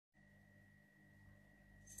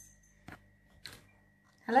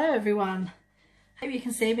Hello everyone, hope you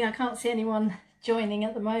can see me. I can't see anyone joining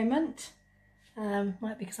at the moment.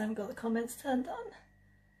 Might be because I haven't got the comments turned on.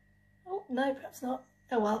 Oh no, perhaps not.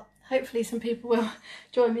 Oh well, hopefully some people will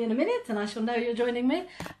join me in a minute and I shall know you're joining me.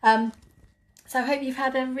 So I hope you've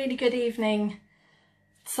had a really good evening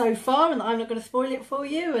so far and I'm not going to spoil it for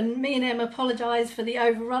you. And me and Em apologise for the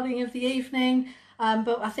overrunning of the evening,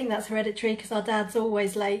 but I think that's hereditary because our dad's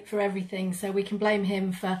always late for everything, so we can blame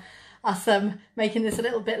him for us making this a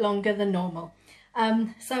little bit longer than normal.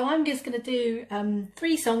 So I'm just going to do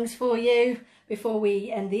 3 songs for you before we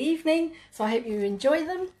end the evening, so I hope you enjoy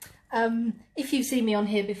them. If you've seen me on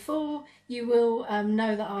here before, you will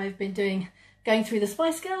know that I've been going through the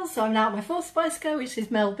Spice Girls, so I'm now at my 4th Spice Girl, which is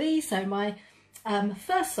Mel B. So my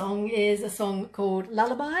first song is a song called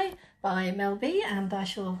Lullaby by Mel B, and I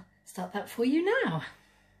shall start that for you now.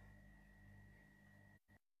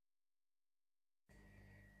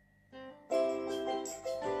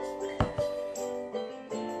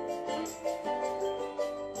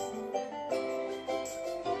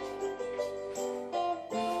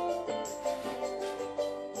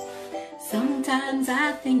 Sometimes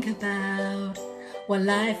I think about what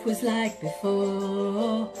life was like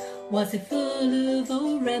before. Was it full of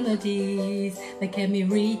old remedies that kept me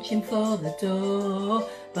reaching for the door?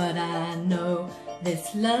 But I know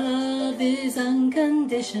this love is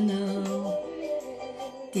unconditional.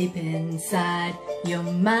 Deep inside, you're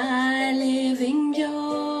my living joy.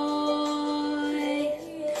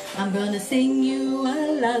 I'm gonna sing you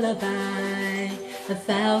a lullaby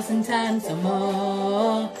 1,000 times or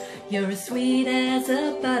more. You're as sweet as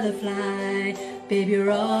a butterfly, baby, you're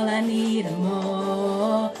all I need and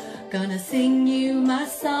more. Gonna sing you my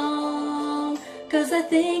song, 'cause I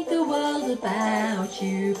think the world about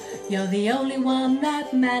you. You're the only one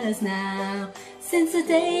that matters now, since the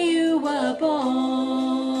day you were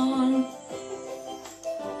born.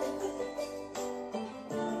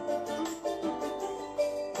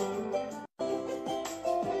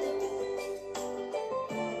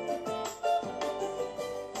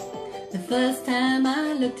 The first time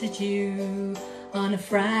I looked at you on a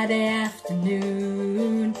Friday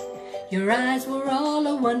afternoon, your eyes were all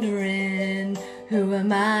a-wondering, who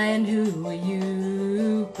am I and who are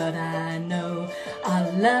you? But I know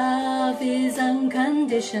our love is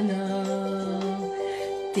unconditional.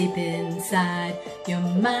 Deep inside, you're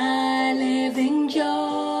my living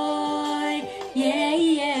joy. Yeah,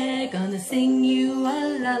 yeah, gonna sing you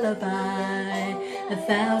a lullaby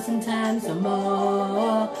 1,000 times or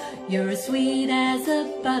more. You're as sweet as a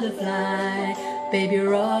butterfly, baby,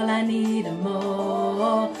 you're all I need and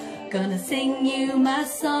more. Gonna sing you my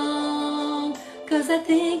song, 'cause I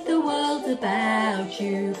think the world about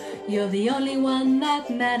you. You're the only one that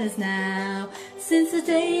matters now, since the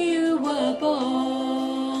day you were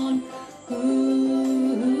born.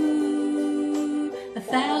 Ooh,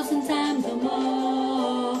 1,000 times or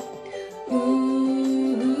more.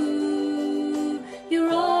 Ooh,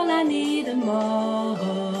 you're all I need and more.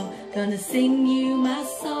 Gonna sing you my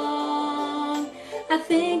song, I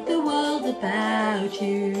think the world about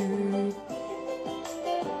you.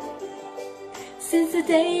 Since the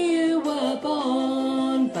day you were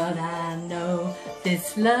born, but I know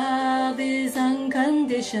this love is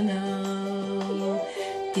unconditional.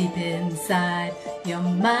 Deep inside, you're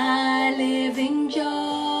my living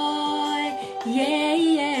joy. Yeah,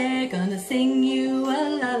 yeah, gonna sing you a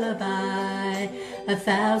lullaby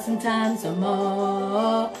 1,000 times or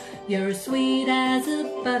more. You're as sweet as a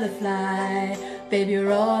butterfly, baby,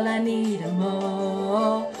 you're all I need and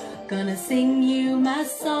more. Gonna sing you my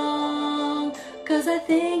song, 'cause I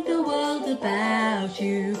think the world about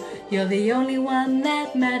you. You're the only one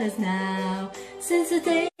that matters now, since the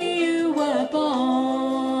day you were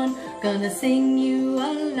born. Gonna sing you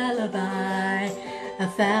a lullaby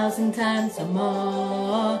 1,000 times or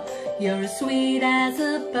more. You're as sweet as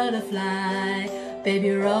a butterfly, baby,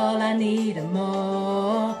 you're all I need and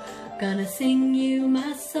more. Gonna sing you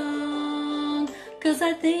my song, 'cause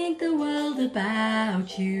I think the world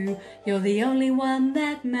about you. You're the only one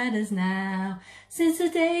that matters now, since the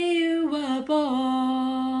day you were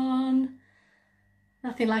born.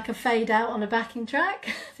 Nothing like a fade out on a backing track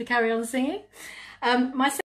to carry on singing. My